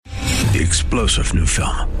The explosive new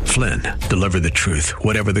film, Flynn, deliver the truth,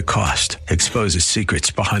 whatever the cost, exposes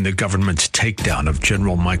secrets behind the government's takedown of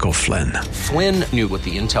General Michael Flynn. Flynn knew what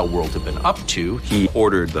the intel world had been up to. He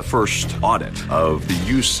ordered the first audit of the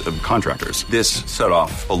use of contractors. This set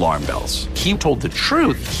off alarm bells. He told the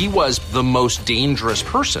truth. He was the most dangerous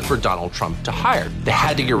person for Donald Trump to hire. They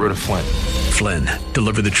had to get rid of Flynn. Flynn,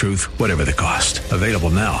 deliver the truth, whatever the cost. Available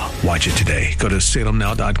now. Watch it today. Go to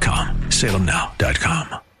salemnow.com.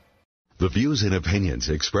 salemnow.com. The views and opinions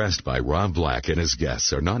expressed by Rob Black and his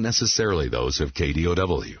guests are not necessarily those of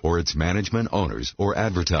KDOW or its management, owners, or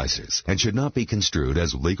advertisers and should not be construed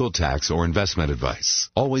as legal, tax, or investment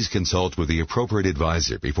advice. Always consult with the appropriate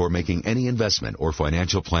advisor before making any investment or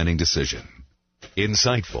financial planning decision.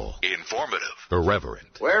 Insightful, informative,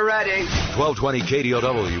 irreverent. We're ready. 1220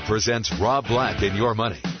 KDOW presents Rob Black and Your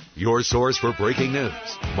Money. Your source for breaking news,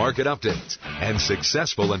 market updates, and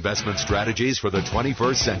successful investment strategies for the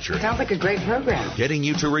 21st century. Sounds like a great program. Getting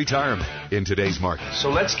you to retirement in today's market. So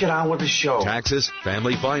let's get on with the show. Taxes,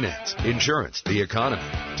 family finance, insurance, the economy,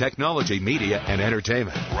 technology, media, and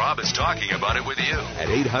entertainment. Rob is talking about it with you at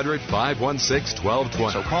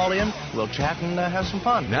 800-516-1220. So call in, we'll chat and have some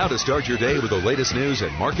fun. Now to start your day with the latest news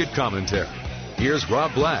and market commentary. Here's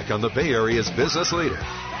Rob Black on the Bay Area's business leader,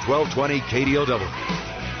 1220 KDOW.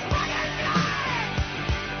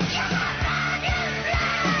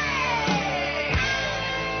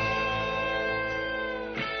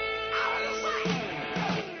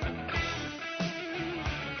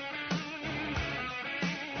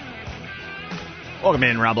 Welcome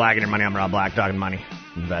in, Rob Black and Your Money. I'm Rob Black, talking money,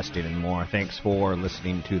 investing, and more. Thanks for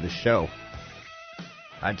listening to the show.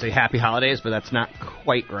 I'd say happy holidays, but that's not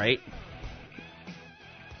quite right.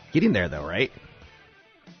 Getting there, though, right?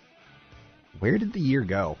 Where did the year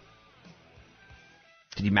go?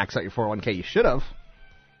 Did you max out your 401k? You should have.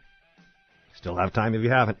 Still have time if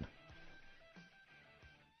you haven't.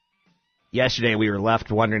 Yesterday, we were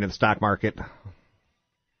left wondering if the stock market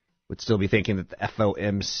would still be thinking that the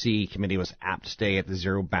FOMC committee was apt to stay at the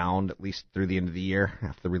zero bound at least through the end of the year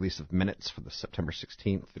after the release of minutes for the September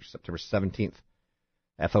 16th through September 17th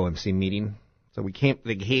FOMC meeting. So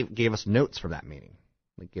they gave us notes for that meeting.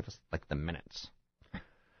 They gave us like the minutes.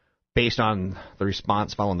 Based on the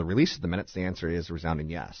response following the release of the minutes, the answer is a resounding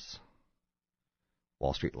yes.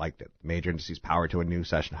 Wall Street liked it. Major indices powered to a new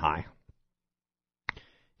session high.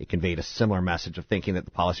 It conveyed a similar message of thinking that the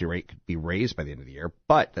policy rate could be raised by the end of the year,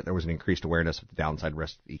 but that there was an increased awareness of the downside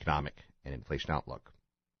risk of the economic and inflation outlook.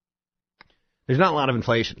 There's not a lot of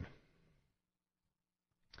inflation.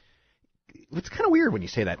 It's kind of weird when you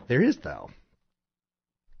say that. There is, though.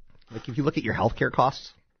 Like, if you look at your healthcare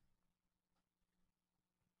costs,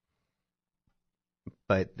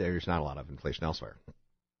 but there's not a lot of inflation elsewhere.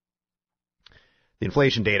 The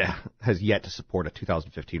inflation data has yet to support a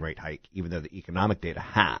 2015 rate hike, even though the economic data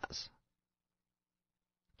has.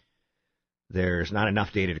 There's not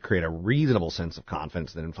enough data to create a reasonable sense of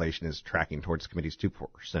confidence that inflation is tracking towards the committee's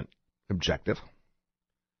 2% objective.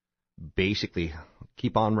 Basically,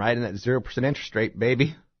 keep on riding that 0% interest rate,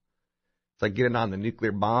 baby. It's like getting on the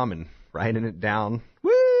nuclear bomb and riding it down.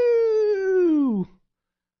 Woo! A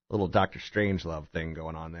little Dr. Strangelove thing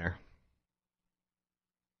going on there.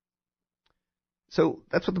 So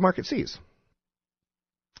that's what the market sees.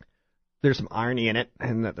 There's some irony in it,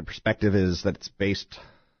 and that the perspective is that it's based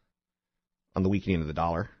on the weakening of the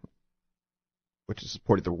dollar, which has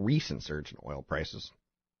supported the recent surge in oil prices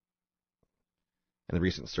and the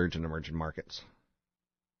recent surge in emerging markets.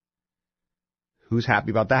 Who's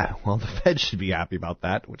happy about that? Well, the Fed should be happy about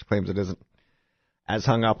that, which claims it isn't as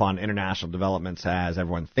hung up on international developments as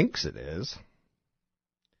everyone thinks it is.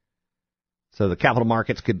 So the capital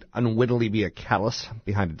markets could unwittingly be a catalyst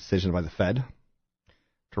behind a decision by the Fed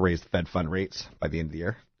to raise the Fed fund rates by the end of the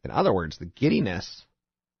year. In other words, the giddiness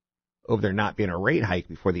over there not being a rate hike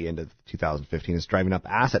before the end of 2015 is driving up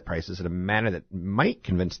asset prices in a manner that might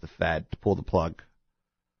convince the Fed to pull the plug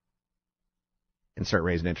and start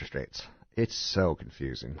raising interest rates. It's so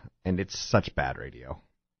confusing, and it's such bad radio.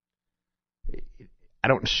 I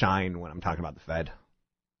don't shine when I'm talking about the Fed.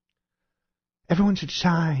 Everyone should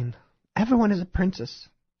shine. Everyone is a princess.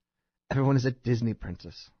 Everyone is a Disney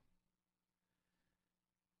princess.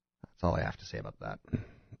 That's all I have to say about that.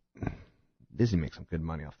 Disney makes some good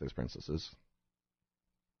money off those princesses.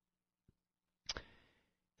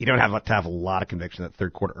 You don't have to have a lot of conviction that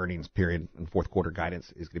third quarter earnings period and fourth quarter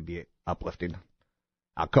guidance is going to be uplifting.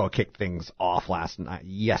 Alcoa kicked things off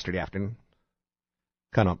yesterday afternoon,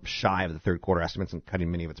 kind of shy of the third quarter estimates and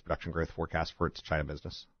cutting many of its production growth forecasts for its China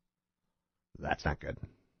business. That's not good.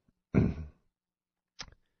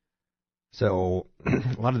 So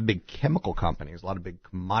a lot of the big chemical companies, a lot of big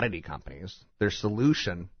commodity companies, their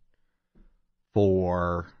solution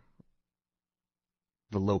for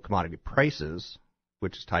the low commodity prices,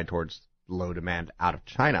 which is tied towards low demand out of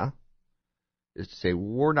China, is to say,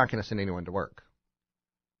 we're not going to send anyone to work.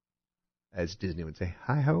 As Disney would say,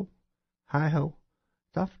 hi-ho,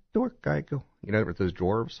 tough to work, I go. You know, with those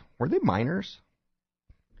dwarves, were they miners?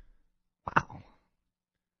 Wow.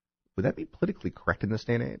 Would that be politically correct in this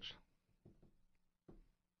day and age?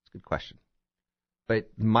 It's a good question. But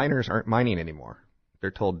miners aren't mining anymore.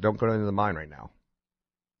 They're told, don't go into the mine right now.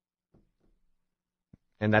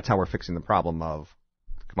 And that's how we're fixing the problem of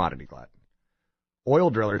commodity glut. Oil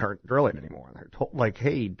drillers aren't drilling anymore. They're told, like,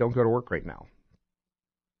 hey, don't go to work right now.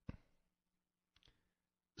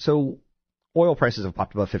 So oil prices have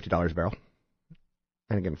popped above $50 a barrel.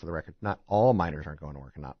 And again, for the record, not all miners aren't going to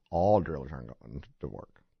work and not all drillers aren't going to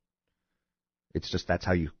work. It's just that's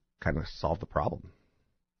how you kind of solve the problem.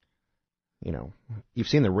 You know, you've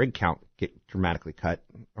seen the rig count get dramatically cut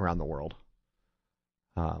around the world.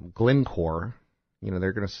 Glencore, you know,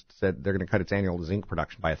 they're going to cut its annual zinc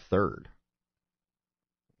production by a third,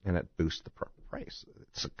 and that boosts the price.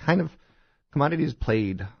 It's a kind of commodities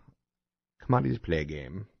play a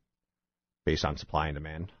game based on supply and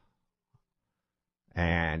demand.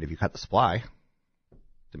 And if you cut the supply,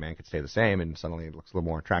 demand could stay the same, and suddenly it looks a little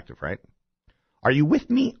more attractive, right? Are you with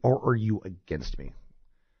me or are you against me?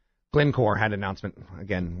 Glencore had an announcement,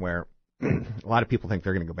 again, where a lot of people think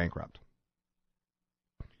they're going to go bankrupt.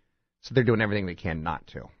 So they're doing everything they can not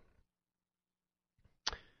to.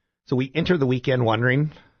 So we enter the weekend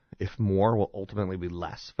wondering if more will ultimately be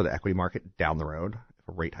less for the equity market down the road, if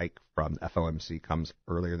a rate hike from the FOMC comes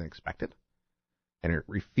earlier than expected, and it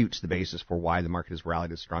refutes the basis for why the market has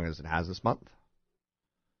rallied as strong as it has this month.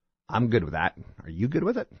 I'm good with that. Are you good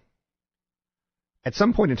with it? At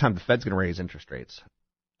some point in time, the Fed's going to raise interest rates,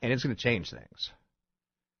 and it's going to change things.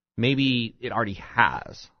 Maybe it already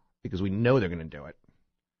has, because we know they're going to do it.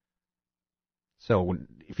 So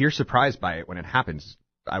if you're surprised by it when it happens,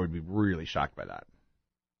 I would be really shocked by that.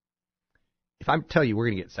 If I tell you we're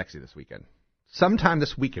going to get sexy this weekend, sometime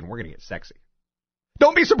this weekend we're going to get sexy,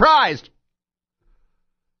 don't be surprised.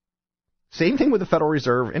 Same thing with the Federal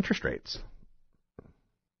Reserve interest rates.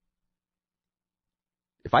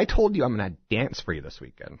 If I told you I'm going to dance for you this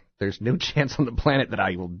weekend, there's no chance on the planet that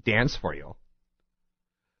I will dance for you.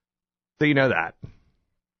 So you know that.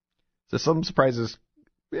 So some surprises,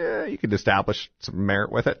 you can establish some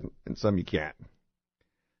merit with it, and some you can't.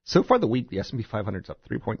 So far the week, the S&P 500 is up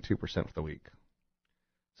 3.2% for the week.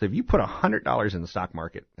 So if you put $100 in the stock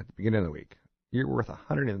market at the beginning of the week, you're worth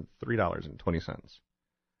 $103.20.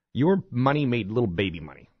 Your money made little baby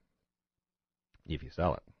money if you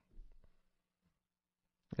sell it.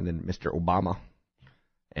 And then Mr. Obama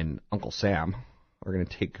and Uncle Sam are going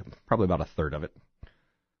to take probably about a third of it,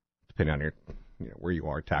 depending on your, where you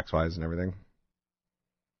are tax-wise and everything.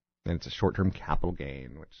 And it's a short-term capital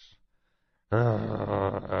gain, which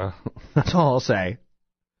that's all I'll say.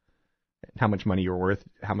 How much money you're worth,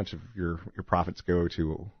 how much of your profits go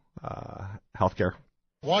to healthcare.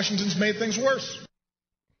 Washington's made things worse.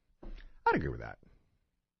 I'd agree with that.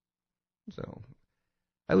 So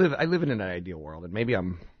I live in an ideal world, and maybe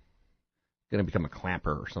I'm going to become a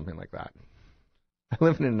clamper or something like that. I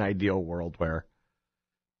live in an ideal world where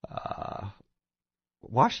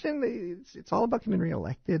Washington, it's all about getting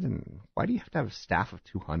reelected, and why do you have to have a staff of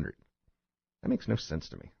 200? That makes no sense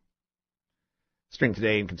to me. Strength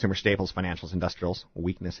today in consumer staples, financials, industrials.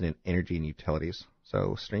 Weakness in energy and utilities.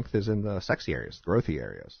 So strength is in the sexy areas, growthy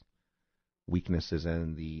areas. Weakness is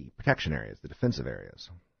in the protection areas, the defensive areas.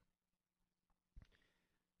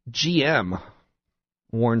 GM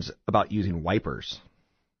warns about using wipers.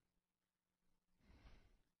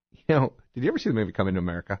 Did you ever see the movie Coming to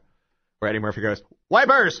America? Where Eddie Murphy goes,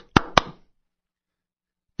 wipers!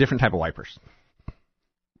 Different type of wipers.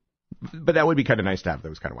 But that would be kind of nice to have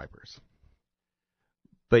those kind of wipers.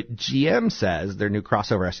 But GM says their new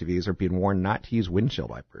crossover SUVs are being warned not to use windshield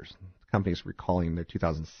wipers. The company's recalling their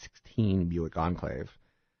 2016 Buick Enclave,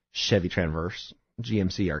 Chevy Traverse,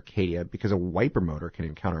 GMC Arcadia, because a wiper motor can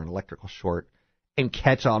encounter an electrical short and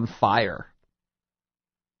catch on fire.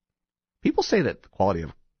 People say that the quality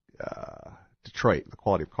of Detroit, the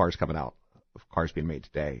quality of cars coming out, of cars being made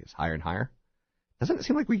today, is higher and higher. Doesn't it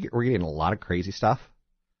seem like we're getting a lot of crazy stuff?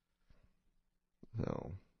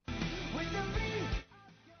 So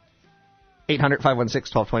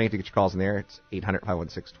 800-516-1220 to get your calls in the air. It's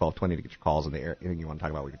 800-516-1220 to get your calls in the air. Anything you want to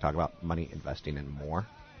talk about, we can talk about money, investing, and more.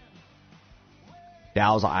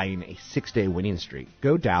 Dow's eyeing a 6-day winning streak.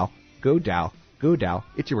 Go Dow, go Dow, go Dow.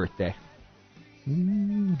 It's your birthday.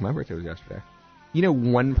 My birthday was yesterday. You know,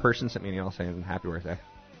 one person sent me an email saying happy birthday.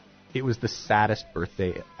 It was the saddest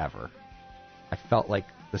birthday ever. I felt like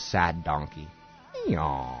the sad donkey.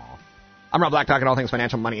 Aww. I'm Rob Black, talking all things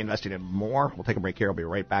financial, money, investing, and more. We'll take a break here. We'll be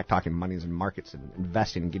right back talking monies and markets and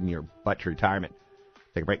investing and getting your butt to retirement.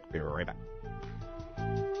 Take a break. We'll be right back.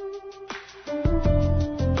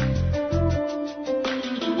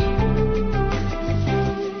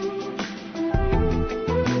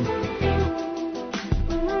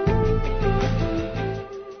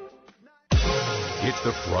 It's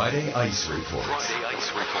the Friday Ice Report.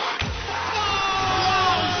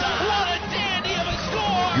 What a dandy of a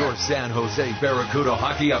score! Your San Jose Barracuda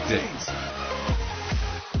hockey updates.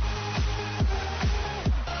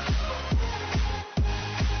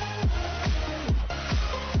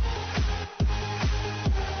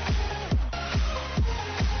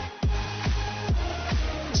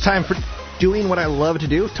 It's time for doing what I love to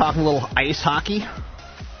do, talking a little ice hockey.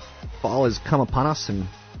 Fall has come upon us, and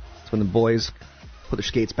it's when the boys put their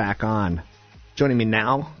skates back on. Joining me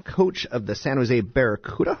now, coach of the San Jose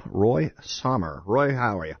Barracuda, Roy Sommer. Roy,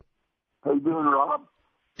 how are you? How you doing, Rob?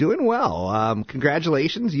 Doing well.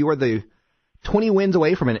 Congratulations. You are the 20 wins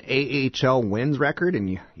away from an AHL wins record, and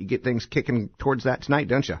you get things kicking towards that tonight,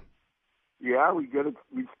 don't you? Yeah, we get it.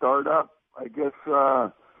 We start up. I guess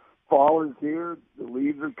fall is here. The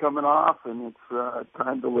leaves are coming off, and it's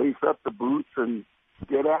time to lace up the boots and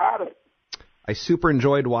get at it. I super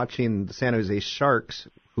enjoyed watching the San Jose Sharks,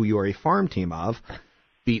 who you are a farm team of,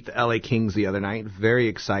 beat the LA Kings the other night. Very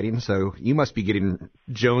exciting. So you must be getting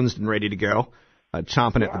jonesed and ready to go,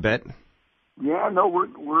 chomping at the bit. Yeah, no,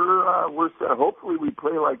 we're set. Hopefully we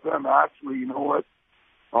play like them. Actually, you know what?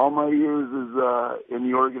 All my years is in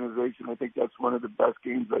the organization. I think that's one of the best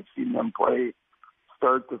games I've seen them play,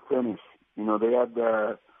 start to finish. You know, they had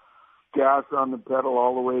the gas on the pedal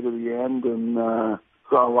all the way to the end, and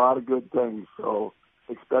saw a lot of good things. So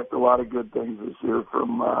expect a lot of good things this year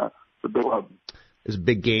from the big club. There's a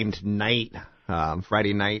big game tonight,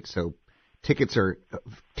 Friday night, so tickets are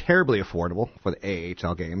terribly affordable for the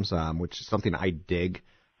AHL games, which is something I dig.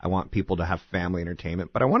 I want people to have family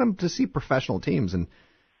entertainment, but I want them to see professional teams, and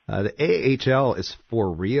the AHL is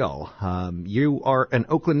for real. You are an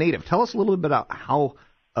Oakland native. Tell us a little bit about how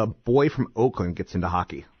a boy from Oakland gets into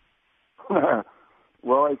hockey.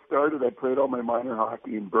 Well, I played all my minor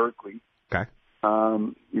hockey in Berkeley. Okay.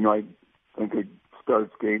 You know, I think I started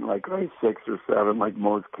skating like I was 6 or 7, like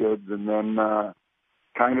most kids, and then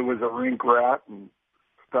kind of was a rink rat and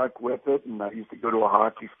stuck with it. And I used to go to a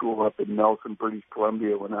hockey school up in Nelson, British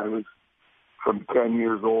Columbia when I was from 10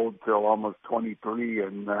 years old till almost 23.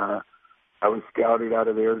 And I was scouted out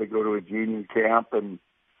of there to go to a junior camp and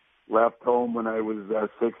left home when I was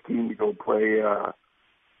 16 to go play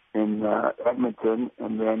in Edmonton,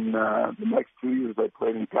 and then the next 2 years I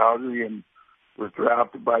played in Calgary and was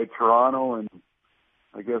drafted by Toronto, and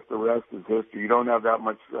I guess the rest is history. You don't have that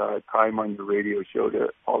much time on your radio show to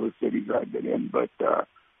all the cities I've been in, but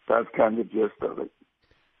that's kind of the gist of it.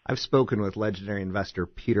 I've spoken with legendary investor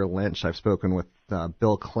Peter Lynch. I've spoken with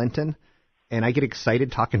Bill Clinton, and I get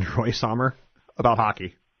excited talking to Roy Sommer about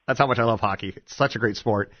hockey. That's how much I love hockey. It's such a great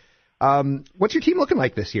sport. What's your team looking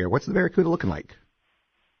like this year? What's the Barracuda looking like?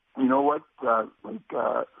 You know what?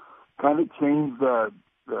 Kind of changed the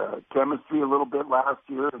chemistry a little bit last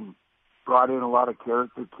year and brought in a lot of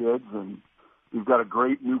character kids. And we've got a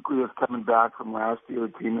great nucleus coming back from last year,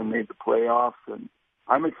 a team that made the playoffs. And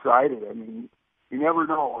I'm excited. I mean, you never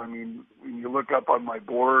know. I mean, when you look up on my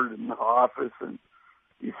board in the office and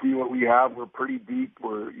you see what we have, we're pretty deep.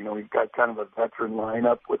 We've got kind of a veteran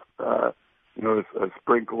lineup with, a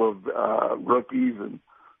sprinkle of rookies, and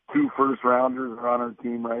 2 first-rounders are on our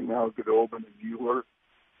team right now, Godobin and Mueller.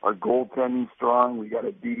 Our goaltending's strong. We got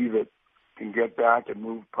a D that can get back and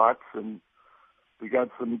move pucks, and we got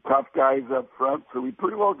some tough guys up front, so we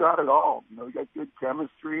pretty well got it all. We got good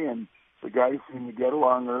chemistry, and the guys seem to get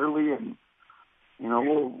along early, and,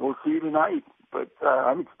 we'll see tonight. But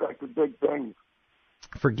I'm expecting big things.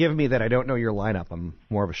 Forgive me that I don't know your lineup. I'm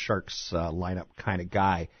more of a Sharks lineup kind of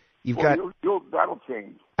guy. That'll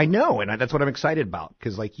change. I know, and that's what I'm excited about,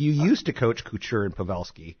 because you used to coach Couture and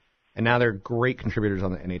Pavelski, and now they're great contributors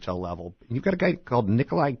on the NHL level. You've got a guy called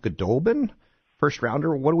Nikolai Godobin, first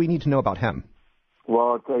rounder. What do we need to know about him?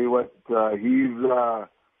 Well, I'll tell you what,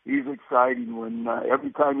 he's exciting. When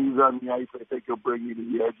every time he's on the ice, I think he'll bring you to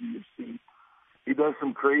the edge of your seat. He does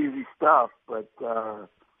some crazy stuff, but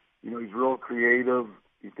he's real creative.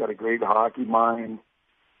 He's got a great hockey mind.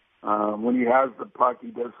 When he has the puck, he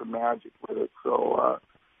does some magic with it. So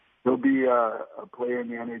he'll be a player in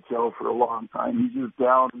the NHL for a long time. He's just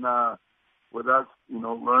down with us,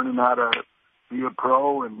 learning how to be a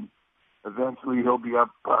pro, and eventually he'll be up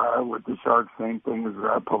with the Sharks. Same thing as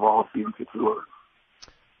Pavelski and Couture.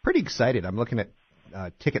 Pretty excited. I'm looking at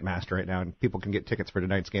Ticketmaster right now, and people can get tickets for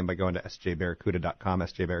tonight's game by going to sjbarracuda.com,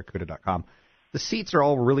 sjbarracuda.com. The seats are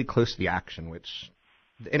all really close to the action, which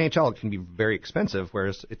the NHL can be very expensive,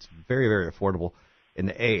 whereas it's very, very affordable in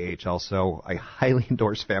the AHL. So I highly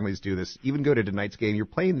endorse families do this. Even go to tonight's game. You're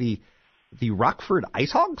playing the Rockford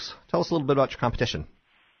Ice Hogs. Tell us a little bit about your competition.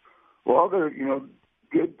 Well, they're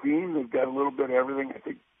good team. They've got a little bit of everything. I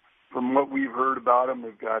think from what we've heard about them,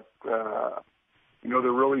 they've got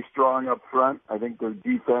they're really strong up front. I think their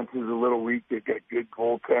defense is a little weak. They've got good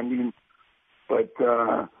goaltending, but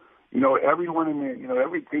everyone in the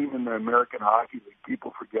every team in the American Hockey League,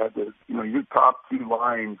 people forget that your top two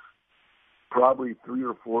lines, probably 3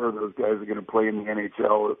 or 4 of those guys are going to play in the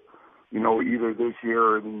NHL, either this year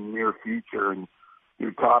or in the near future. And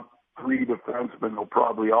your top 3 defensemen will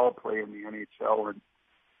probably all play in the NHL. And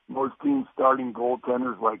most teams starting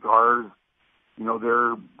goaltenders like ours,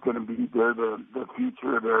 they're going to be the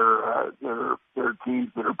future of their teams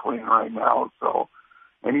that are playing right now. So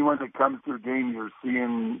anyone that comes to a game, you're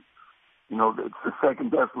seeing, it's the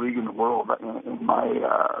second best league in the world in my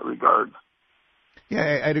regards.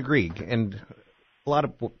 Yeah, I'd agree. And a lot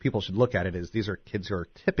of what people should look at it is these are kids who are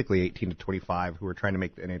typically 18 to 25 who are trying to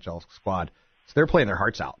make the NHL squad. So they're playing their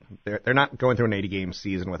hearts out. They're not going through an 80-game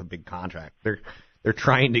season with a big contract. They're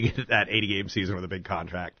trying to get that 80-game season with a big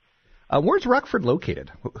contract. Where's Rockford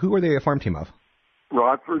located? Who are they a farm team of?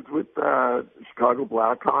 Rockford's with Chicago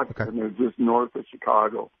Blackhawks, and they're just north of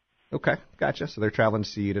Chicago. Okay, gotcha. So they're traveling to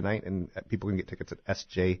see you tonight, and people can get tickets at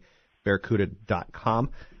sjbarracuda.com.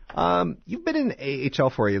 You've been in AHL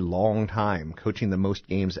for a long time, coaching the most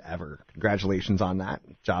games ever. Congratulations on that.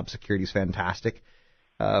 Job security is fantastic.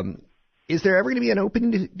 Is there ever going to be an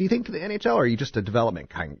opening, do you think, to the NHL, or are you just a development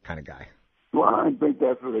kind of guy? Well, I think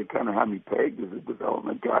that's where they kind of have me pegged as a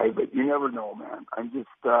development guy, but you never know, man. I'm just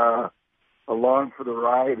along for the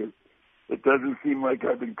ride. It doesn't seem like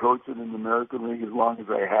I've been coaching in the American League as long as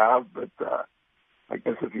I have, but I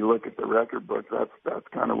guess if you look at the record book, that's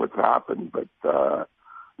kind of what's happened. But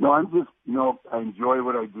no, I'm just, I enjoy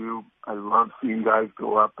what I do. I love seeing guys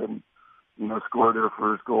go up and, score their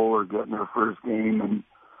first goal or get in their first game and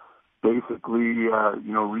basically,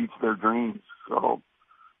 reach their dreams. So,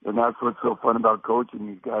 and that's what's so fun about coaching.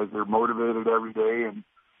 These guys are motivated every day, and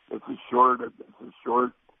it's a short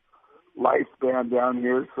lifespan down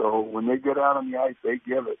here. So when they get out on the ice, they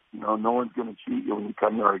give it. No one's going to cheat you when you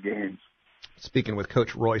come to our games. Speaking with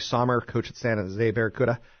Coach Roy Sommer, coach at San Jose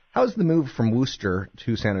Barracuda, how's the move from Worcester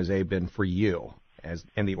to San Jose been for you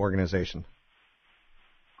and the organization?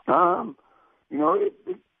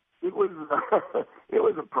 It was it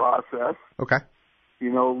was a process. Okay.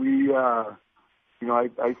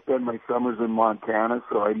 I spend my summers in Montana,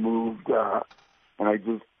 so I moved and I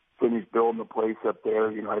just finished building a place up there.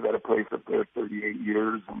 I've had a place up there 38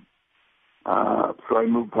 years, and so I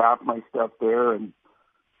moved half my stuff there, and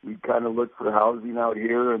we kind of looked for housing out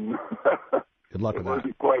here, and good luck with that. It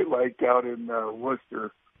wasn't quite like out in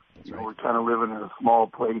Worcester. Right. We're kind of living in a small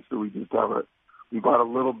place, so we just we brought a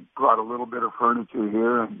little bit of furniture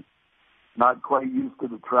here, and not quite used to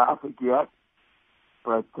the traffic yet.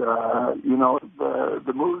 But,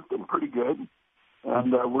 the move's been pretty good,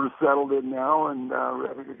 and we're settled in now and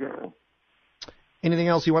ready to go. Anything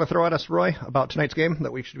else you want to throw at us, Roy, about tonight's game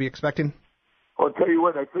that we should be expecting? Well, I'll tell you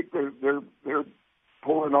what, I think they're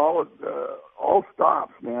pulling all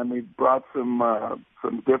stops, man. They brought some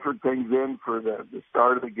different things in for the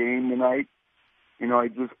start of the game tonight. I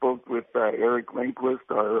just spoke with Eric Lindquist,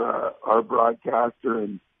 our broadcaster,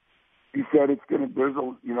 and he said it's going to,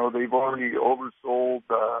 they've already oversold,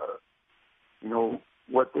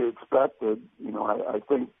 what they expected. I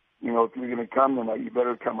think, if you're going to come tonight, you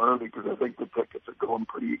better come early because I think the tickets are going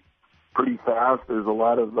pretty fast. There's a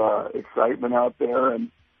lot of excitement out there,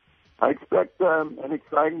 and I expect an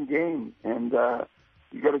exciting game. And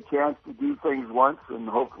you get a chance to do things once, and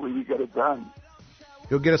hopefully you get it done.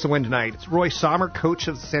 You'll get us a win tonight. It's Roy Sommer, coach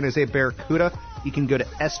of the San Jose Barracuda. You can go to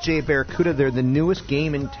SJ Barracuda. They're the newest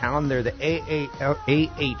game in town. They're the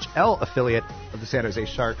AHL affiliate of the San Jose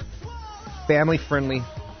Sharks. Family-friendly,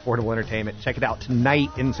 affordable entertainment. Check it out tonight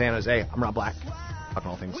in San Jose. I'm Rob Black, talking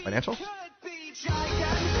all things financial.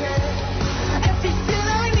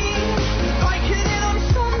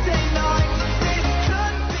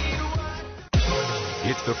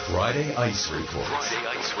 It's the Friday Ice Report.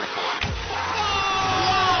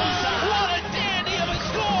 What a dandy of a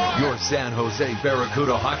score! Your San Jose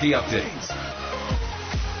Barracuda hockey updates.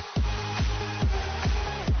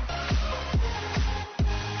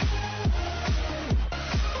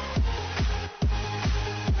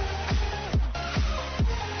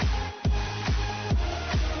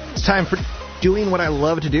 It's time for doing what I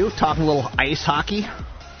love to do, talking a little ice hockey.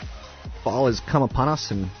 Fall has come upon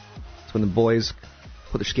us, and it's when the boys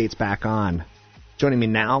put their skates back on. Joining me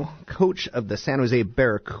now, coach of the San Jose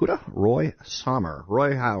Barracuda, Roy Sommer.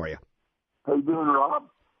 Roy, how are you? How you doing, Rob?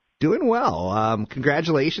 Doing well.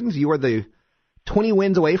 Congratulations. You are the 20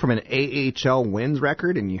 wins away from an AHL wins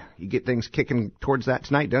record, and you get things kicking towards that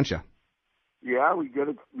tonight, don't you? Yeah, we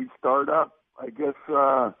start up. I guess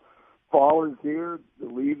fall is here. The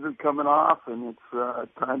leaves are coming off, and it's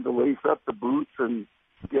time to lace up the boots and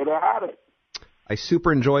get at it. I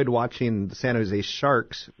super enjoyed watching the San Jose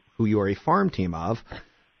Sharks, who you are a farm team of,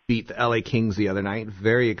 beat the LA Kings the other night.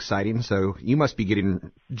 Very exciting. So you must be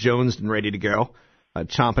getting jonesed and ready to go,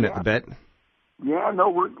 chomping at the bit. Yeah, no,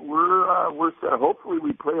 we're set. Hopefully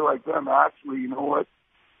we play like them. Actually, you know what?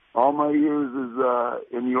 All my years is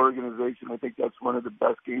in the organization. I think that's one of the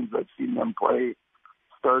best games I've seen them play,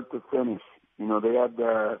 start to finish. You know, they had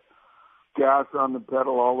the gas on the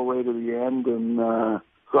pedal all the way to the end, and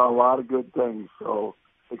saw a lot of good things. So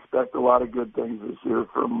expect a lot of good things this year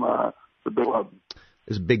from the big club.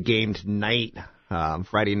 There's a big game tonight,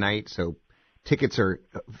 Friday night, so tickets are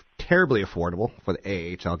terribly affordable for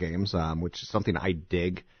the AHL games, which is something I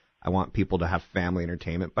dig. I want people to have family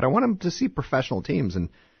entertainment, but I want them to see professional teams, and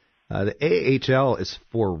the AHL is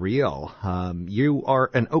for real. You are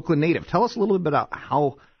an Oakland native. Tell us a little bit about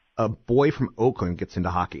how a boy from Oakland gets into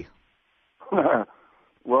hockey.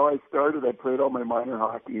 Well, I played all my minor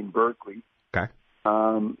hockey in Berkeley. Okay.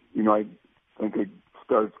 You know, I think I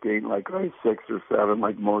started skating like I was 6 or 7,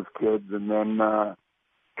 like most kids, and then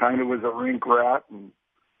kind of was a rink rat and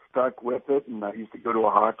stuck with it. And I used to go to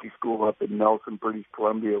a hockey school up in Nelson, British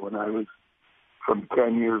Columbia when I was from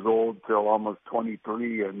 10 years old till almost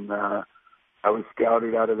 23. And I was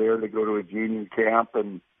scouted out of there to go to a junior camp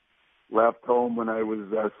and left home when I was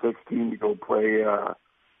 16 to go play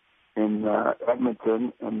in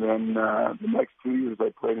Edmonton. And then the next 2 years I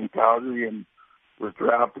played in Calgary and was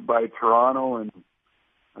drafted by Toronto, and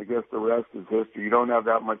I guess the rest is history. You don't have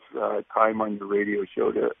that much time on your radio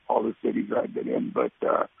show to all the cities I've been in, but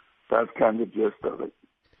that's kind of the gist of it.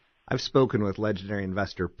 I've spoken with legendary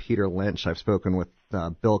investor Peter Lynch. I've spoken with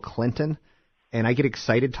Bill Clinton, and I get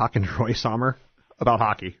excited talking to Roy Sommer about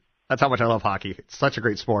hockey. That's how much I love hockey. It's such a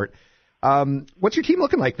great sport. What's your team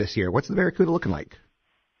looking like this year? What's the Barracuda looking like?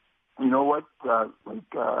 You know what?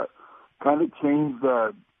 Kind of changed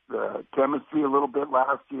the chemistry a little bit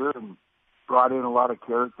last year and brought in a lot of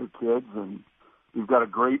character kids, and we've got a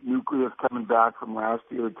great nucleus coming back from last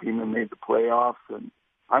year, a team that made the playoffs, and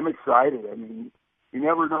I'm excited. I mean, you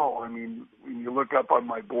never know. I mean, when you look up on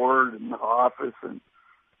my board in the office and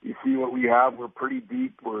you see what we have, we're pretty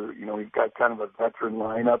deep. We've got kind of a veteran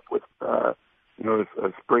lineup with, a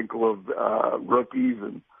sprinkle of rookies,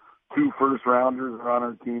 and 2 first-rounders are on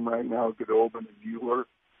our team right now, Godobin and Mueller.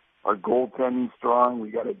 Our goaltending's strong.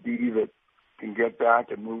 We got a D that can get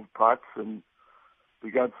back and move pucks, and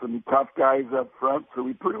we got some tough guys up front, so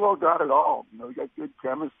we pretty well got it all. You know, we got good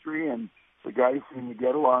chemistry, and the guys seem to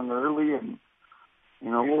get along early, and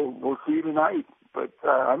we'll see tonight. But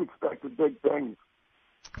I'm expecting big things.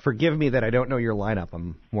 Forgive me that I don't know your lineup.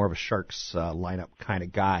 I'm more of a Sharks lineup kind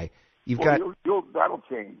of guy. That'll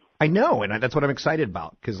change. I know, and that's what I'm excited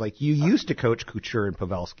about, because you used to coach Couture and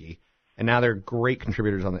Pavelski, and now they're great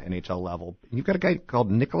contributors on the NHL level. You've got a guy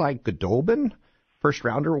called Nikolai Godobin, first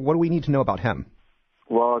rounder. What do we need to know about him?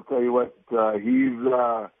 Well, I'll tell you what,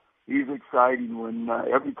 he's exciting. When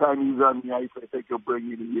every time he's on the ice, I think he'll bring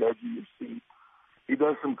you to the edge of your seat. He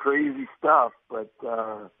does some crazy stuff, but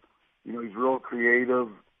he's real creative.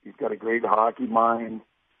 He's got a great hockey mind.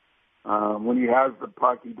 When he has the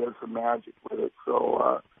puck, he does some magic with it.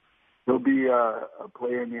 So he'll be a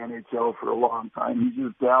player in the NHL for a long time. He's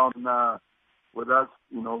just down with us,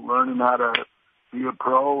 learning how to be a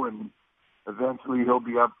pro, and eventually he'll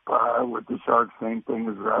be up with the Sharks. Same thing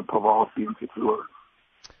as Pavelski and Couture.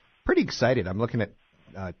 Pretty excited. I'm looking at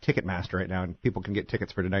Ticketmaster right now, and people can get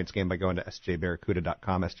tickets for tonight's game by going to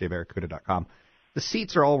sjbarracuda.com, sjbarracuda.com. The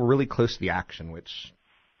seats are all really close to the action, which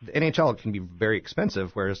the NHL can be very expensive,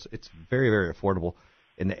 whereas it's very, very affordable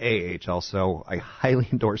in the AHL. So I highly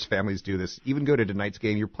endorse families do this. Even go to tonight's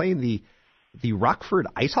game. You're playing the Rockford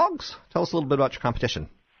Ice Hogs. Tell us a little bit about your competition.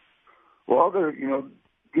 Well, they're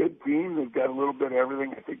good team. They've got a little bit of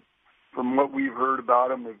everything. I think from what we've heard about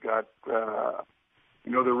them, they've got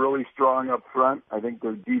they're really strong up front. I think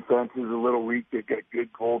their defense is a little weak. They've got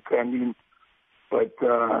good goaltending, but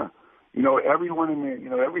everyone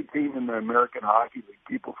in every team in the American Hockey League,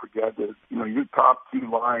 people forget that, your top 2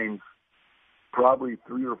 lines, probably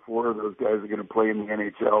 3 or 4 of those guys are going to play in the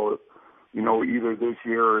NHL, either this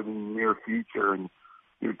year or in the near future. And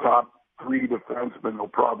your top 3 defensemen will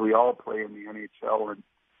probably all play in the NHL. And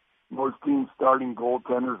most teams starting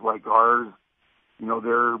goaltenders like ours,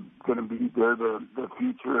 they're the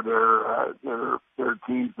future of their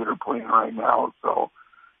teams that are playing right now. So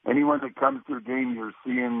anyone that comes to a game, you're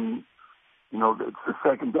seeing, it's the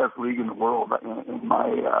second best league in the world in my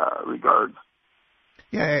regards.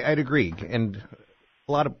 Yeah, I'd agree. And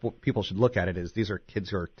a lot of what people should look at it is these are kids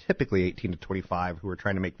who are typically 18 to 25 who are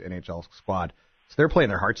trying to make the NHL squad. So they're playing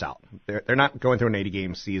their hearts out. They're not going through an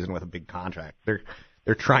 80-game season with a big contract. They're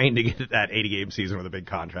trying to get that 80-game season with a big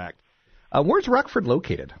contract. Where's Rockford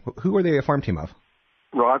located? Who are they a farm team of?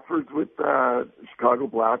 Rockford's with Chicago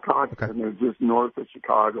Blackhawks, okay. And they're just north of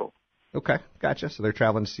Chicago. Okay, gotcha. So they're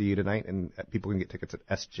traveling to see you tonight, and people can get tickets at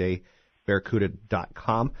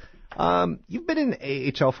sjbarracuda.com. You've been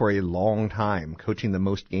in AHL for a long time, coaching the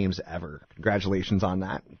most games ever. Congratulations on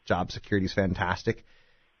that. Job security is fantastic.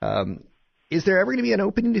 Is there ever going to be an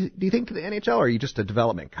opening, do you think, to the NHL, or are you just a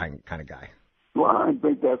development kind of guy? Well, I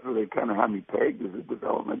think that's where they kind of have me pegged as a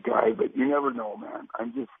development guy, but you never know, man.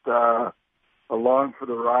 I'm just along for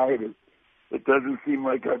the ride. It doesn't seem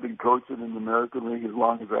like I've been coaching in the American League as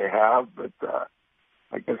long as I have, but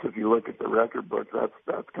I guess if you look at the record books,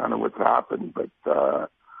 that's kind of what's happened. But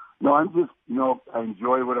no, I'm just, I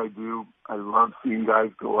enjoy what I do. I love seeing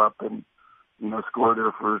guys go up and, score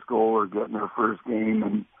their first goal or get in their first game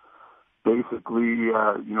and basically,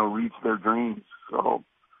 reach their dreams. So,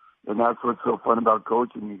 and that's what's so fun about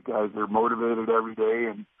coaching. These guys are motivated every day,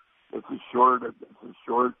 and it's a short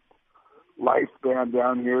lifespan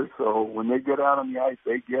down here. So when they get out on the ice,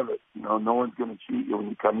 they give it. No one's going to cheat you when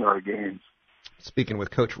you come to our games. Speaking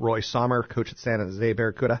with Coach Roy Sommer, coach at San Jose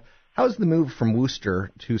Barracuda, how's the move from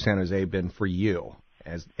Worcester to San Jose been for you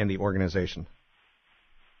and the organization?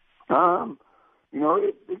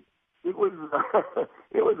 It was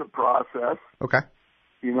it was a process. Okay.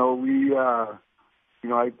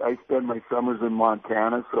 I spend my summers in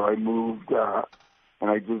Montana, so I moved and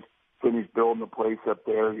I just finished building a place up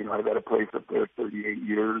there. I've had a place up there 38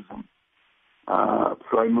 years, and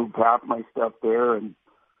so I moved half my stuff there, and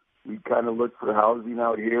we kind of looked for housing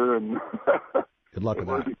out here, and good luck with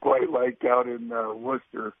that. It wasn't quite like out in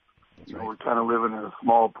Worcester. Right. We're kind of living in a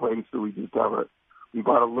small place, so we just have we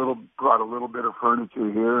brought a little bit of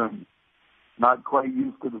furniture here, and not quite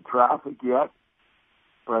used to the traffic yet.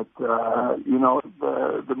 But,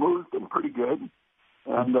 the move's been pretty good,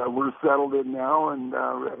 and we're settled in now and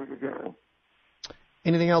ready to go.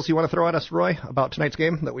 Anything else you want to throw at us, Roy, about tonight's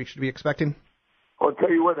game that we should be expecting? I'll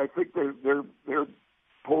tell you what, I think they're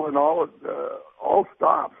pulling all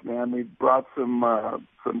stops, man. They brought some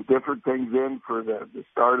different things in for the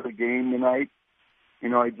start of the game tonight.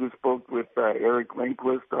 I just spoke with Eric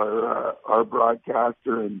Lindquist, our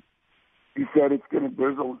broadcaster, and he said it's going to.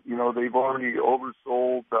 They've already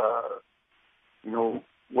oversold.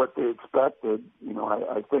 What they expected.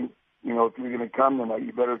 I think if you're going to come tonight,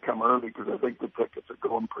 you better come early because I think the tickets are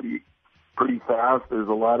going pretty fast. There's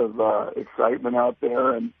a lot of excitement out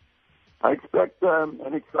there, and I expect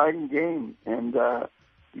an exciting game. And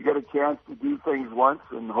you get a chance to do things once,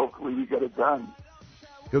 and hopefully you get it done.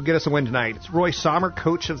 Go get us a win tonight. It's Roy Sommer,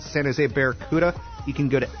 coach of the San Jose Barracuda. You can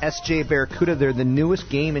go to SJ Barracuda. They're the newest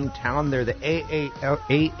game in town. They're the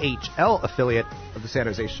AHL affiliate of the San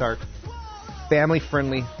Jose Sharks.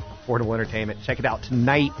 Family-friendly, affordable entertainment. Check it out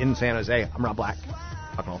tonight in San Jose. I'm Rob Black,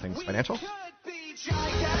 talking all things financial.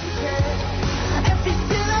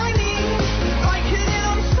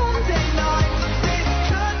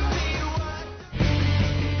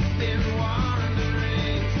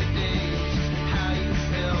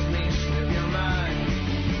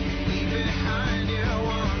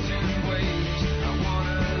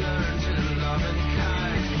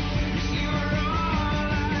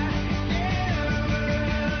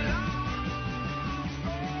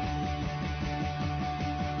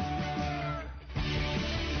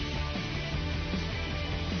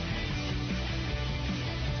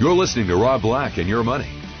 You're listening to Rob Black and Your Money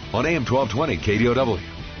on AM 1220 KDOW.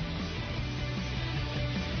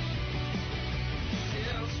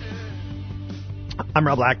 I'm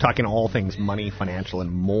Rob Black, talking all things money, financial,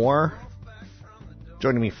 and more.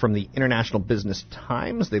 Joining me from the International Business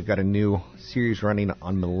Times, they've got a new series running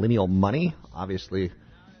on millennial money. Obviously,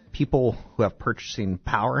 people who have purchasing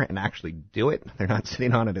power and actually do it. They're not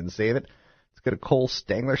sitting on it and save it. Let's go to Cole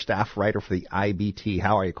Stangler, staff writer for the IBT.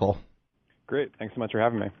 How are you, Cole? Great. Thanks so much for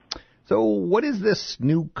having me. So what is this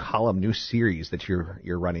new column, new series that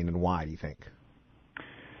you're running, and why, do you think?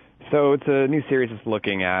 So it's a new series that's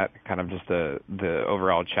looking at kind of just the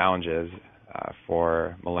overall challenges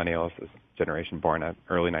for millennials, this generation born at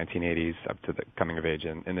early 1980s up to the coming of age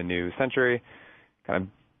in the new century, kind of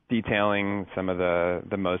detailing some of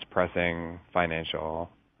the most pressing financial,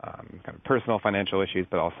 kind of personal financial issues,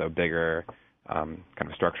 but also bigger kind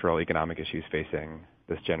of structural economic issues facing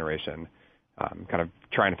this generation, kind of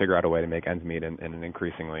trying to figure out a way to make ends meet in an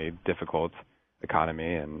increasingly difficult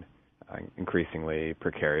economy and increasingly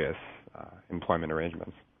precarious employment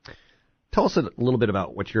arrangements. Tell us a little bit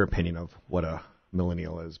about what your opinion of what a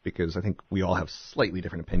millennial is, because I think we all have slightly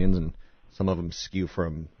different opinions, and some of them skew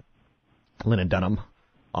from Lena Dunham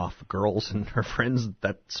off girls and her friends.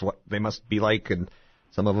 That's what they must be like, and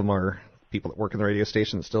some of them are people that work in the radio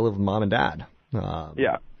station that still live with mom and dad.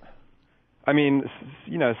 Yeah. I mean,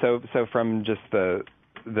 so from just the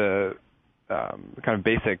kind of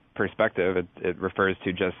basic perspective, it refers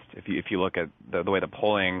to just if you look at the way the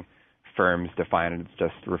polling firms define it, it's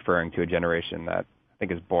just referring to a generation that I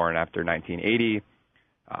think is born after 1980,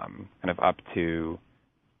 kind of up to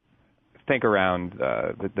think around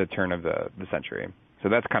the turn of the century. So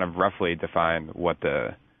that's kind of roughly defined what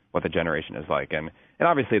the generation is like, and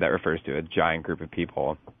obviously that refers to a giant group of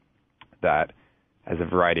people that has a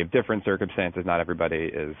variety of different circumstances. Not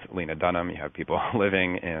everybody is Lena Dunham. You have people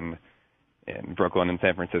living in Brooklyn and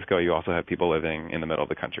San Francisco. You also have people living in the middle of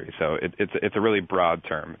the country. So it's a really broad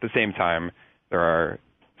term. At the same time, there are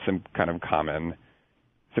some kind of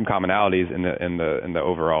commonalities in the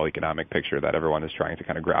overall economic picture that everyone is trying to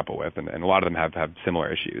kind of grapple with, and a lot of them have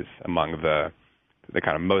similar issues. Among the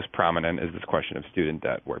kind of most prominent is this question of student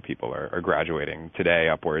debt, where people are graduating today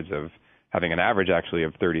upwards of having an average actually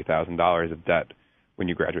of $30,000 of debt when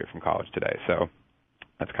you graduate from college today. So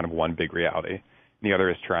that's kind of one big reality. And the other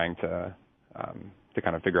is trying to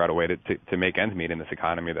kind of figure out a way to make ends meet in this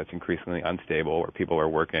economy that's increasingly unstable, where people are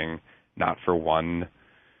working not for one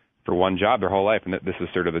job their whole life. And this is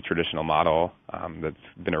sort of the traditional model that's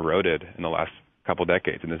been eroded in the last couple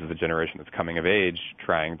decades. And this is a generation that's coming of age,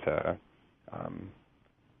 trying to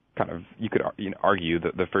kind of, you could argue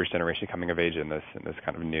that the first generation coming of age in this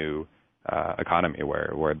kind of new economy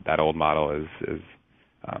where that old model has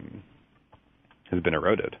been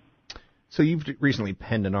eroded. So you've recently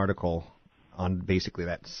penned an article on basically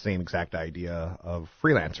that same exact idea of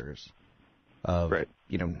freelancers, of right.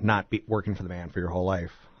 Not working for the man for your whole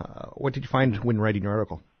life. What did you find when writing your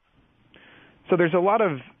article? So there's a lot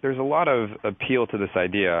of appeal to this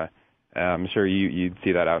idea. I'm sure you'd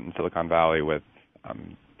see that out in Silicon Valley with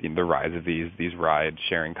the rise of these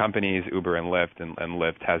ride-sharing companies, Uber and Lyft, and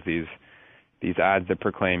Lyft has these ads that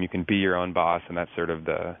proclaim you can be your own boss, and that's sort of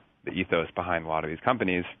the ethos behind a lot of these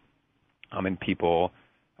companies. And people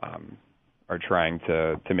are trying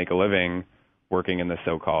to make a living working in the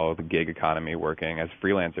so-called gig economy, working as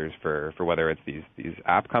freelancers for whether it's these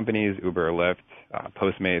app companies, Uber or Lyft,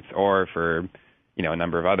 Postmates, or for a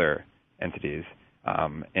number of other entities.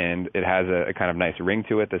 And it has a kind of nice ring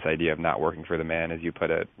to it, this idea of not working for the man, as you put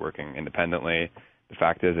it, working independently. The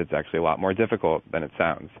fact is it's actually a lot more difficult than it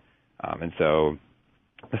sounds. And so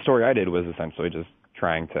the story I did was essentially just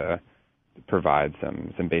trying to provide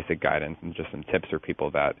some basic guidance and just some tips for people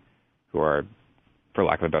who are, for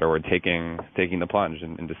lack of a better word, taking the plunge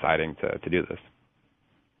and deciding to do this.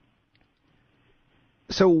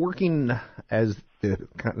 So working as the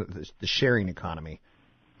sharing economy,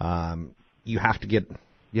 you have to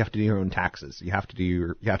do your own taxes. You have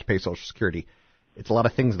to pay Social Security. It's a lot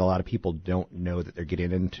of things that a lot of people don't know that they're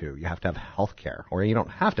getting into. You have to have health care, or you don't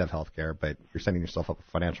have to have health care, but you're setting yourself up for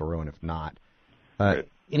financial ruin if not. Right.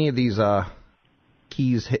 Any of these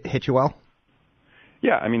keys hit you well?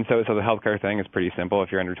 Yeah, I mean, so the healthcare thing is pretty simple.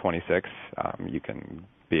 If you're under 26, you can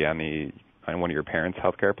be on one of your parents'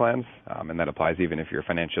 healthcare plans, and that applies even if you're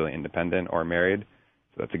financially independent or married.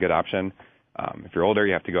 So that's a good option. If you're older,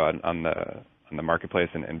 you have to go out on the marketplace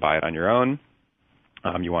and buy it on your own.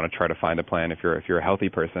 You want to try to find a plan if you're a healthy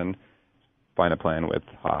person. Find a plan with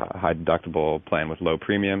a high deductible plan with low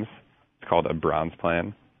premiums. It's called a bronze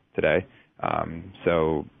plan today. And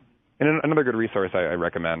another good resource I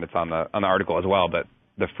recommend, it's on the article as well, but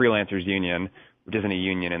the Freelancers Union, which isn't a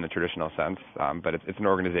union in the traditional sense, but it's an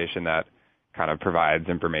organization that kind of provides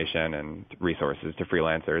information and resources to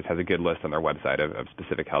freelancers, has a good list on their website of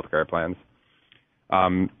specific healthcare plans.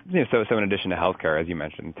 So in addition to healthcare, as you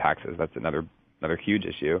mentioned, taxes, that's another huge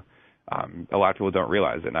issue. A lot of people don't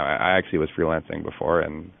realize it. Now, I actually was freelancing before,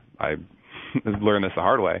 and I learned this the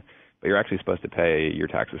hard way, but you're actually supposed to pay your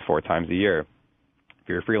taxes 4 times a year if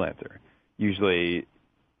you're a freelancer. Usually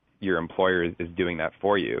your employer is doing that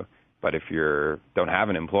for you, but if you don't have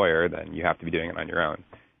an employer, then you have to be doing it on your own.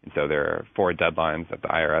 And so there are 4 deadlines that the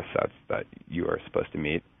IRS sets that you are supposed to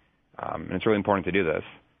meet. And it's really important to do this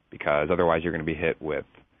because otherwise you're going to be hit with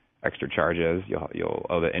extra charges. You'll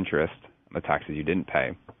owe the interest on the taxes you didn't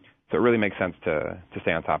pay. So it really makes sense to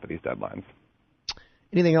stay on top of these deadlines.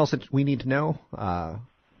 Anything else that we need to know?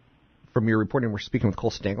 From your reporting, we're speaking with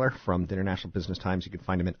Cole Stangler from the International Business Times. You can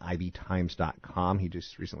find him at ibtimes.com. He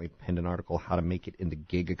just recently penned an article, How to Make It in the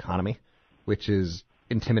Gig Economy, which is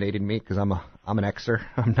intimidated me because I'm an Xer.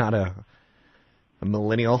 I'm not a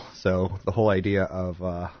millennial, so the whole idea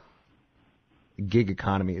of gig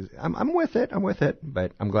economy is I'm with it,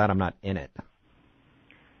 but I'm glad I'm not in it.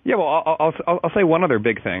 Yeah, well, I'll say one other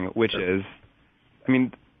big thing, which is, I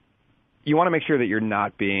mean, you want to make sure that you're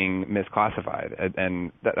not being misclassified,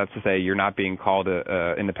 and that's to say you're not being called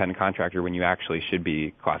an independent contractor when you actually should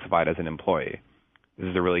be classified as an employee. This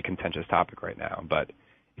is a really contentious topic right now, but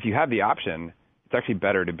if you have the option, it's actually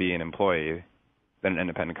better to be an employee than an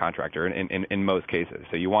independent contractor in most cases.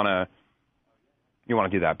 So you want to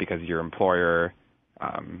do that because your employer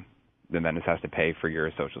then has to pay for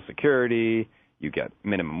your Social Security. You get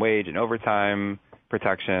minimum wage and overtime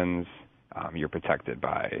protections. You're protected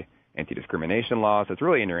by anti-discrimination laws. So it's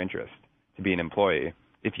really in your interest to be an employee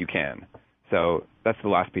if you can. So that's the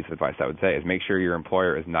last piece of advice I would say, is make sure your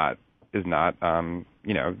employer is not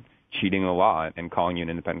cheating the law and calling you an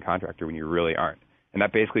independent contractor when you really aren't. And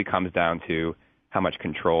that basically comes down to how much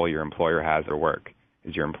control your employer has over work.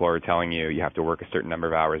 Is your employer telling you you have to work a certain number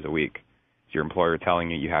of hours a week? Is your employer telling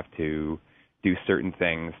you you have to do certain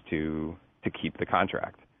things to keep the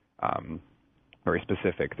contract? Very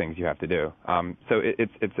specific things you have to do. So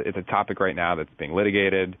it's a topic right now that's being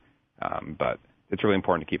litigated, but it's really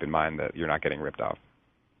important to keep in mind that you're not getting ripped off.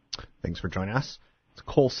 Thanks for joining us. It's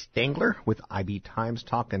Cole Stangler with IB Times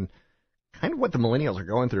talking kind of what the millennials are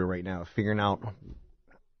going through right now, figuring out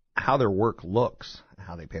how their work looks,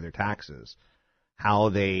 how they pay their taxes, how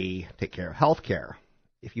they take care of health care.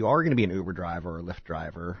 If you are going to be an Uber driver or a Lyft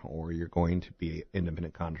driver, or you're going to be an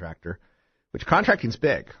independent contractor, which contracting's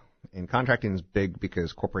big. And contracting is big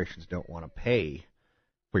because corporations don't want to pay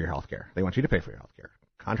for your health care. They want you to pay for your health care.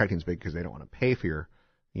 Contracting is big because they don't want to pay for your,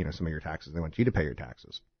 some of your taxes. They want you to pay your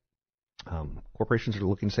taxes. Corporations are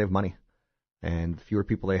looking to save money. And the fewer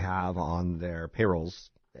people they have on their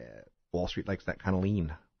payrolls, Wall Street likes that kind of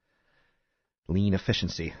lean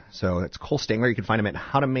efficiency. So it's Cole Stangler. You can find him at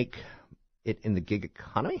How to Make It in the Gig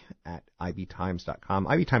Economy at ibtimes.com.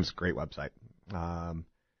 IB Times is a great website.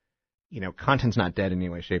 Content's not dead in any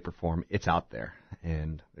way, shape, or form. It's out there,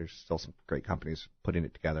 and there's still some great companies putting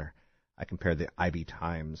it together. I compared the IB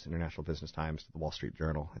Times, International Business Times, to the Wall Street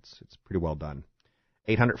Journal. It's pretty well done.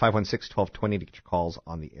 800-516-1220 to get your calls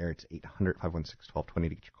on the air. It's 800-516-1220 to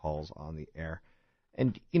get your calls on the air.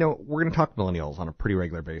 And, we're going to talk millennials on a pretty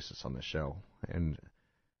regular basis on this show. And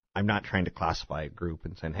I'm not trying to classify a group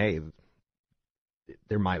and saying, hey,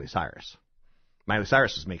 they're Miley Cyrus. Miley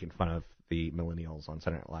Cyrus was making fun of the millennials on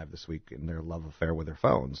Saturday Night Live this week and their love affair with their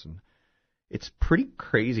phones. And it's pretty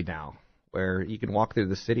crazy now where you can walk through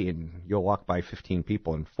the city and you'll walk by 15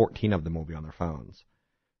 people and 14 of them will be on their phones.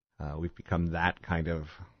 We've become that kind of,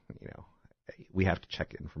 we have to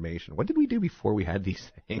check information. What did we do before we had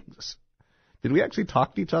these things? Did we actually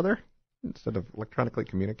talk to each other instead of electronically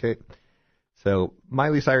communicate? So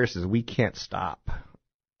Miley Cyrus's We Can't Stop,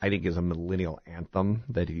 I think, is a millennial anthem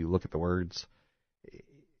that if you look at the words,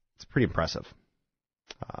 it's pretty impressive.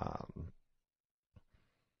 I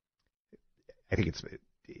think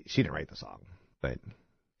she didn't write the song, but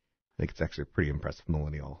I think it's actually a pretty impressive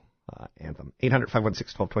millennial anthem.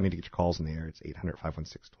 800-516-1220 to get your calls in the air. It's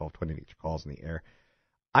 800-516-1220 to get your calls in the air.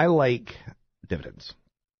 I like dividends.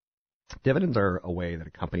 Dividends are a way that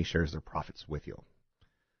a company shares their profits with you.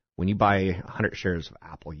 When you buy 100 shares of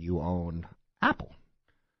Apple, you own Apple.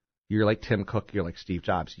 You're like Tim Cook, you're like Steve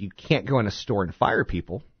Jobs. You can't go in a store and fire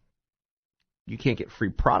people. You can't get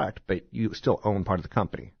free product, but you still own part of the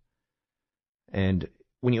company. And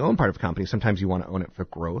when you own part of a company, sometimes you want to own it for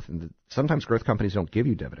growth, and sometimes growth companies don't give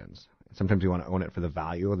you dividends. Sometimes you want to own it for the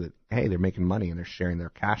value that, hey, they're making money and they're sharing their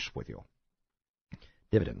cash with you.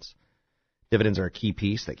 Dividends. Dividends are a key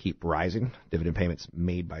piece that keep rising. Dividend payments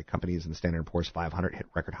made by companies in the Standard & Poor's 500 hit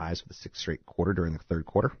record highs for the sixth straight quarter during the third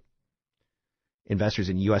quarter. Investors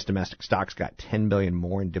in U.S. domestic stocks got $10 billion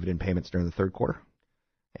more in dividend payments during the third quarter.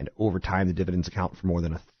 And over time, the dividends account for more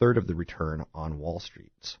than a third of the return on Wall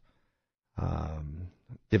Street.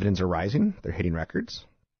 Dividends are rising. They're hitting records.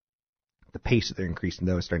 The pace that they're increasing,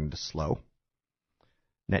 though, is starting to slow.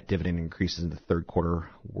 Net dividend increases in the third quarter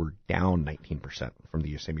were down 19% from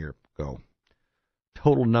the same year ago.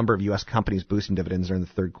 Total number of U.S. companies boosting dividends during the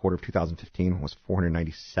third quarter of 2015 was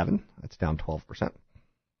 497. That's down 12%.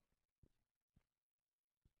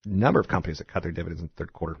 The number of companies that cut their dividends in the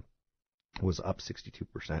third quarter was up 62%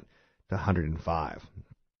 to 105.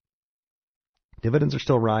 Dividends are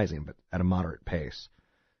still rising, but at a moderate pace.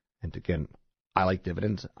 And again, I like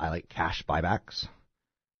dividends. I like cash buybacks.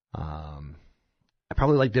 I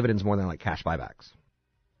probably like dividends more than I like cash buybacks.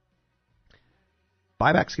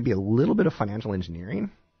 Buybacks can be a little bit of financial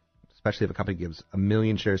engineering, especially if a company gives 1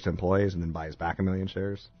 million shares to employees and then buys back 1 million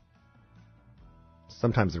shares.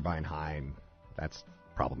 Sometimes they're buying high, and that's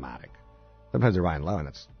problematic. Sometimes they're buying low, and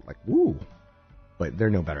it's like, woo. But they're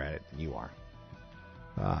no better at it than you are.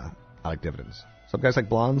 I like dividends. Some guys like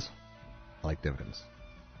blondes. I like dividends.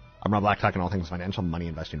 I'm Rob Black, talking all things financial, money,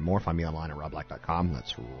 investing, and more. Find me online at robblack.com.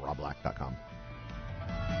 That's robblack.com.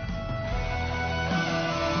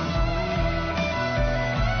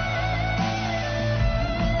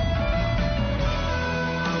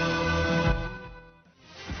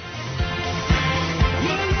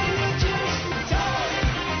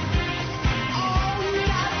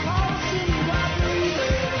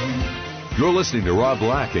 You're listening to Rob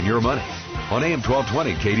Black and Your Money on AM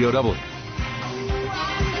 1220 KDOW.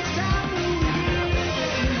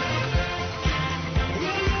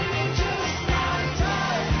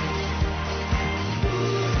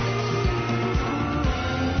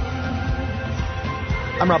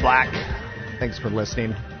 I'm Rob Black. Thanks for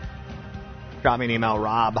listening. Drop me an email,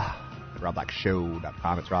 rob at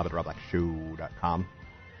robblackshow.com. It's rob at robblackshow.com.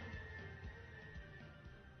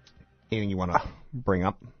 Anything you want to bring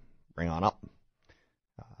on up.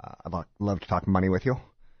 I'd love to talk money with you.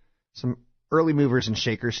 Some early movers and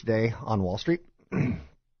shakers today on Wall Street.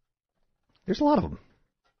 There's a lot of them.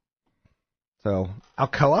 So,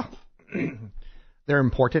 Alcoa, they're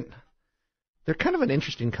important. They're kind of an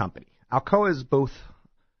interesting company. Alcoa is both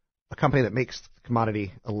a company that makes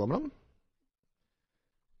commodity aluminum,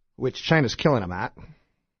 which China's killing them at.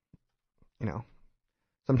 You know,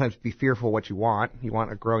 sometimes be fearful what you want. You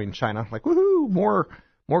want a growing China, like, woohoo,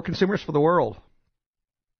 more consumers for the world.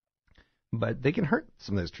 But they can hurt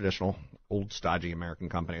some of those traditional, old, stodgy American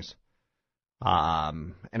companies.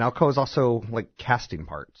 And Alcoa is also like casting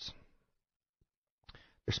parts.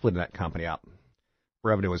 They're splitting that company up.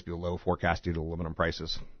 Revenue was below forecast due to aluminum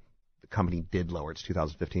prices. The company did lower its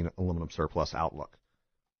 2015 aluminum surplus outlook.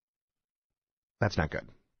 That's not good.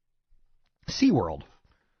 SeaWorld.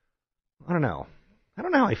 I don't know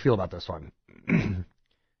how I feel about this one.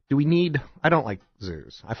 I don't like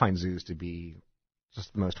zoos. I find zoos to be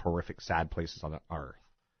just the most horrific, sad places on earth.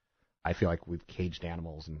 I feel like we've caged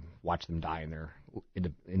animals and watched them die in their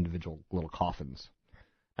individual little coffins.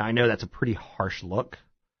 Now, I know that's a pretty harsh look,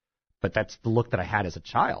 but that's the look that I had as a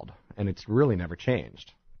child, and it's really never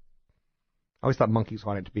changed. I always thought monkeys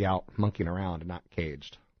wanted to be out monkeying around and not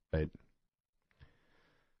caged, but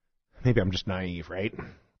maybe I'm just naive, right?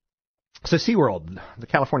 So SeaWorld, the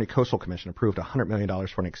California Coastal Commission approved $100 million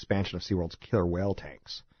for an expansion of SeaWorld's killer whale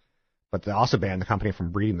tanks, but they also banned the company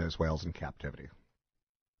from breeding those whales in captivity.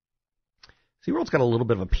 SeaWorld's got a little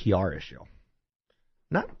bit of a PR issue.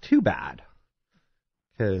 Not too bad,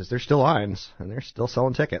 because there's still lines, and they're still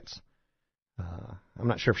selling tickets. I'm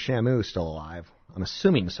not sure if Shamu is still alive. I'm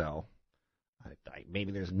assuming so.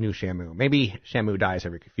 Maybe there's a new Shamu. Maybe Shamu dies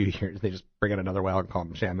every few years. They just bring in another whale and call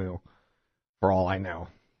him Shamu, for all I know.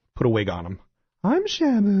 Put a wig on him. I'm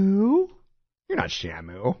Shamu. You're not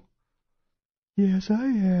Shamu. Yes, I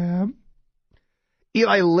am.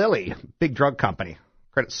 Eli Lilly, big drug company.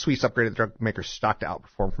 Credit Suisse upgraded the drug maker's stock to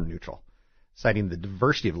outperform from neutral, citing the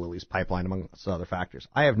diversity of Lilly's pipeline among some other factors.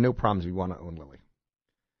 I have no problems if you want to own Lilly.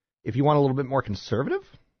 If you want a little bit more conservative,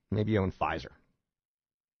 maybe you own Pfizer.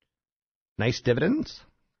 Nice dividends,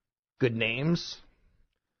 good names.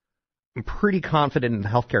 I'm pretty confident in the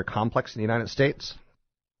healthcare complex in the United States.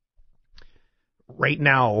 Right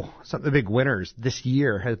now, some of the big winners this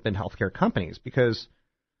year have been healthcare companies, because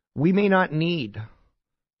we may not need,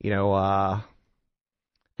 the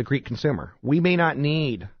Greek consumer. We may not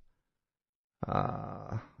need,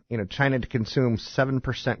 China to consume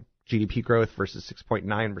 7% GDP growth versus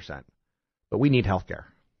 6.9%, but we need healthcare.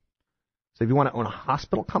 So if you want to own a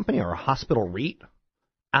hospital company or a hospital REIT,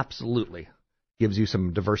 absolutely gives you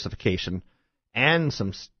some diversification and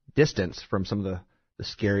some distance from some of the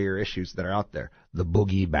scarier issues that are out there. The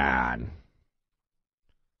boogeyman.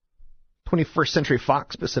 21st Century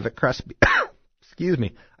Fox, Pacific Crest. Excuse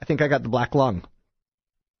me. I think I got the black lung.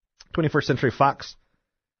 21st Century Fox.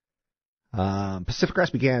 Pacific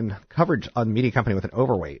Crest began coverage on the media company with an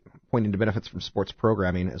overweight, pointing to benefits from sports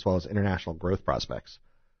programming as well as international growth prospects.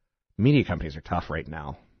 Media companies are tough right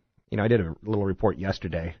now. I did a little report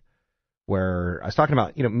yesterday where I was talking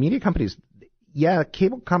about, media companies. Yeah,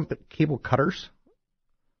 cable cutters,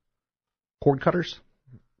 cord cutters.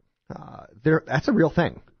 That's a real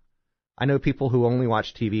thing. I know people who only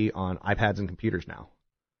watch TV on iPads and computers now.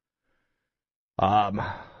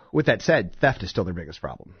 With that said, theft is still their biggest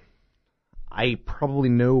problem. I probably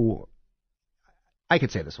know, I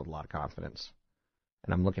could say this with a lot of confidence,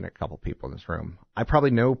 and I'm looking at a couple people in this room. I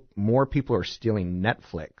probably know more people are stealing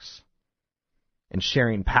Netflix and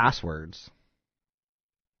sharing passwords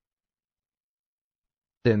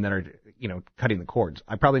than that are, cutting the cords.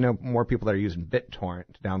 I probably know more people that are using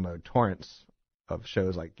BitTorrent to download torrents of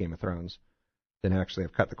shows like Game of Thrones than actually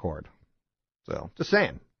have cut the cord. So, just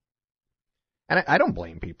saying. And I don't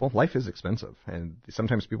blame people. Life is expensive, and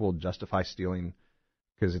sometimes people justify stealing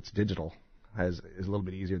because it's digital. Is a little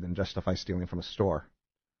bit easier than justify stealing from a store.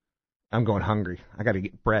 I'm going hungry. I got to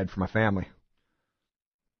get bread for my family.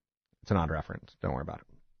 It's an odd reference. Don't worry about it.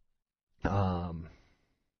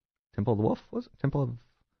 Temple of the Wolf? Was it Temple of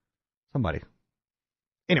somebody?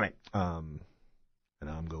 Anyway, and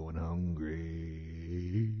I'm going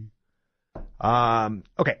hungry.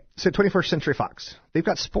 Okay, so 21st Century Fox. They've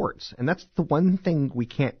got sports, and that's the one thing we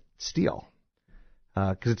can't steal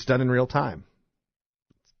because it's done in real time.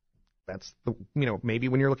 That's the, maybe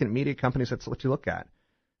when you're looking at media companies, that's what you look at.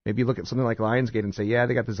 Maybe you look at something like Lionsgate and say, yeah,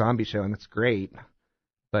 they got the zombie show, and that's great.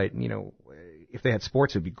 But, if they had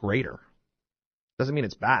sports, it would be greater. Doesn't mean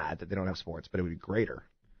it's bad that they don't have sports, but it would be greater.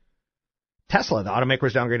 Tesla, the automaker,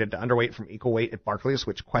 was downgraded to underweight from equal weight at Barclays,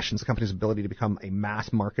 which questions the company's ability to become a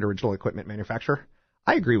mass market original equipment manufacturer.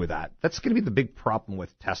 I agree with that. That's going to be the big problem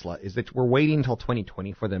with Tesla, is that we're waiting until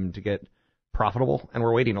 2020 for them to get profitable, and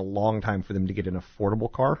we're waiting a long time for them to get an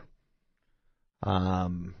affordable car.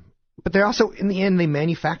 But they're also, in the end, they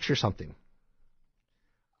manufacture something.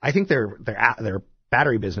 I think their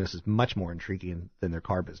battery business is much more intriguing than their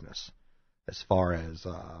car business as far as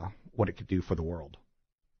what it could do for the world.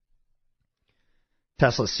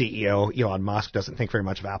 Tesla's CEO, Elon Musk, doesn't think very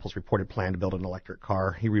much of Apple's reported plan to build an electric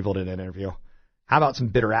car. He revealed in an interview. How about some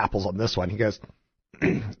bitter apples on this one? He goes,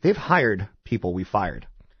 they've hired people we fired.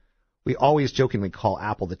 We always jokingly call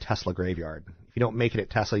Apple the Tesla graveyard. If you don't make it at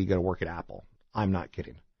Tesla, you go to work at Apple. I'm not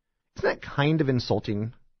kidding. Isn't that kind of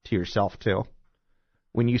insulting to yourself, too?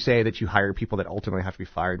 When you say that you hire people that ultimately have to be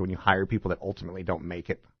fired, when you hire people that ultimately don't make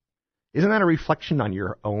it. Isn't that a reflection on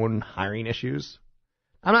your own hiring issues?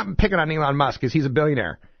 I'm not picking on Elon Musk because he's a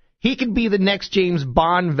billionaire. He could be the next James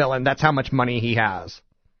Bond villain. That's how much money he has.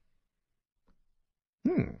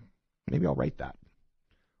 Maybe I'll write that.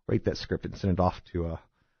 Write that script and send it off to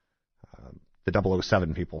the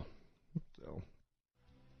 007 people. So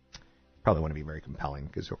probably wouldn't be very compelling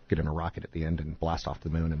because you'll get in a rocket at the end and blast off the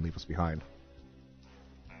moon and leave us behind.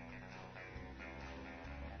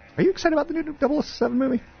 Are you excited about the new 007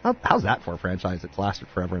 movie? How's that for a franchise that's lasted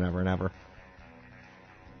forever and ever and ever?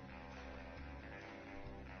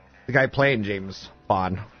 The guy playing James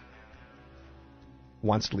Bond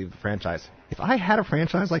wants to leave the franchise. If I had a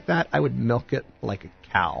franchise like that, I would milk it like a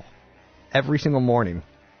cow. Every single morning.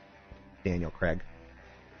 Daniel Craig.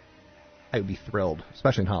 I would be thrilled,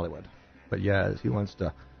 especially in Hollywood. But yes, he wants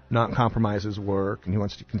to not compromise his work, and he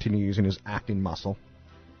wants to continue using his acting muscle.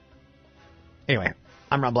 Anyway,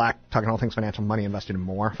 I'm Rob Black, talking all things financial, money, investing, and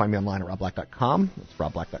more. Find me online at robblack.com. That's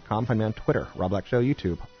robblack.com. Find me on Twitter, Rob Black Show,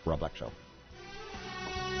 YouTube, Rob Black Show.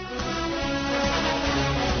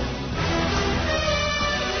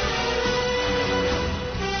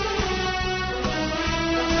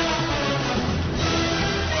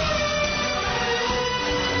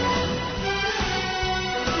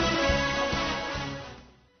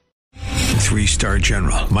 Three-star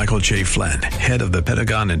General Michael J. Flynn, head of the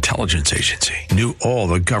Pentagon Intelligence Agency, knew all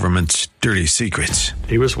the government's dirty secrets.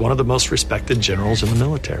 He was one of the most respected generals in the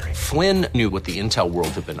military. Flynn knew what the intel world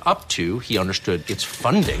had been up to. He understood its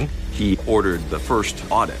funding. He ordered the first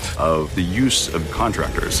audit of the use of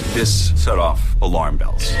contractors. This set off alarm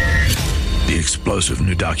bells. The explosive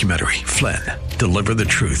new documentary, Flynn, Deliver the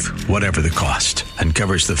Truth, Whatever the Cost,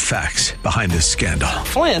 uncovers the facts behind this scandal.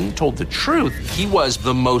 Flynn told the truth. He was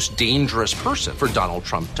the most dangerous person for Donald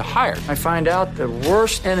Trump to hire. I find out the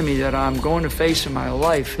worst enemy that I'm going to face in my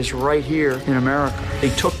life is right here in America. They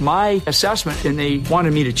took my assessment and they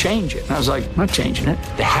wanted me to change it. And I was like, I'm not changing it.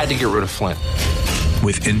 They had to get rid of Flynn.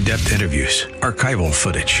 With in-depth interviews, archival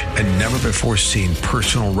footage, and never-before-seen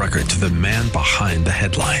personal records of the man behind the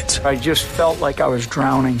headlines. I just felt like I was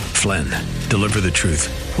drowning. Flynn, Deliver the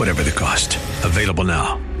Truth, Whatever the Cost. Available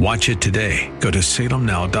now. Watch it today. Go to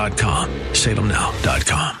salemnow.com.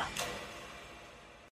 salemnow.com.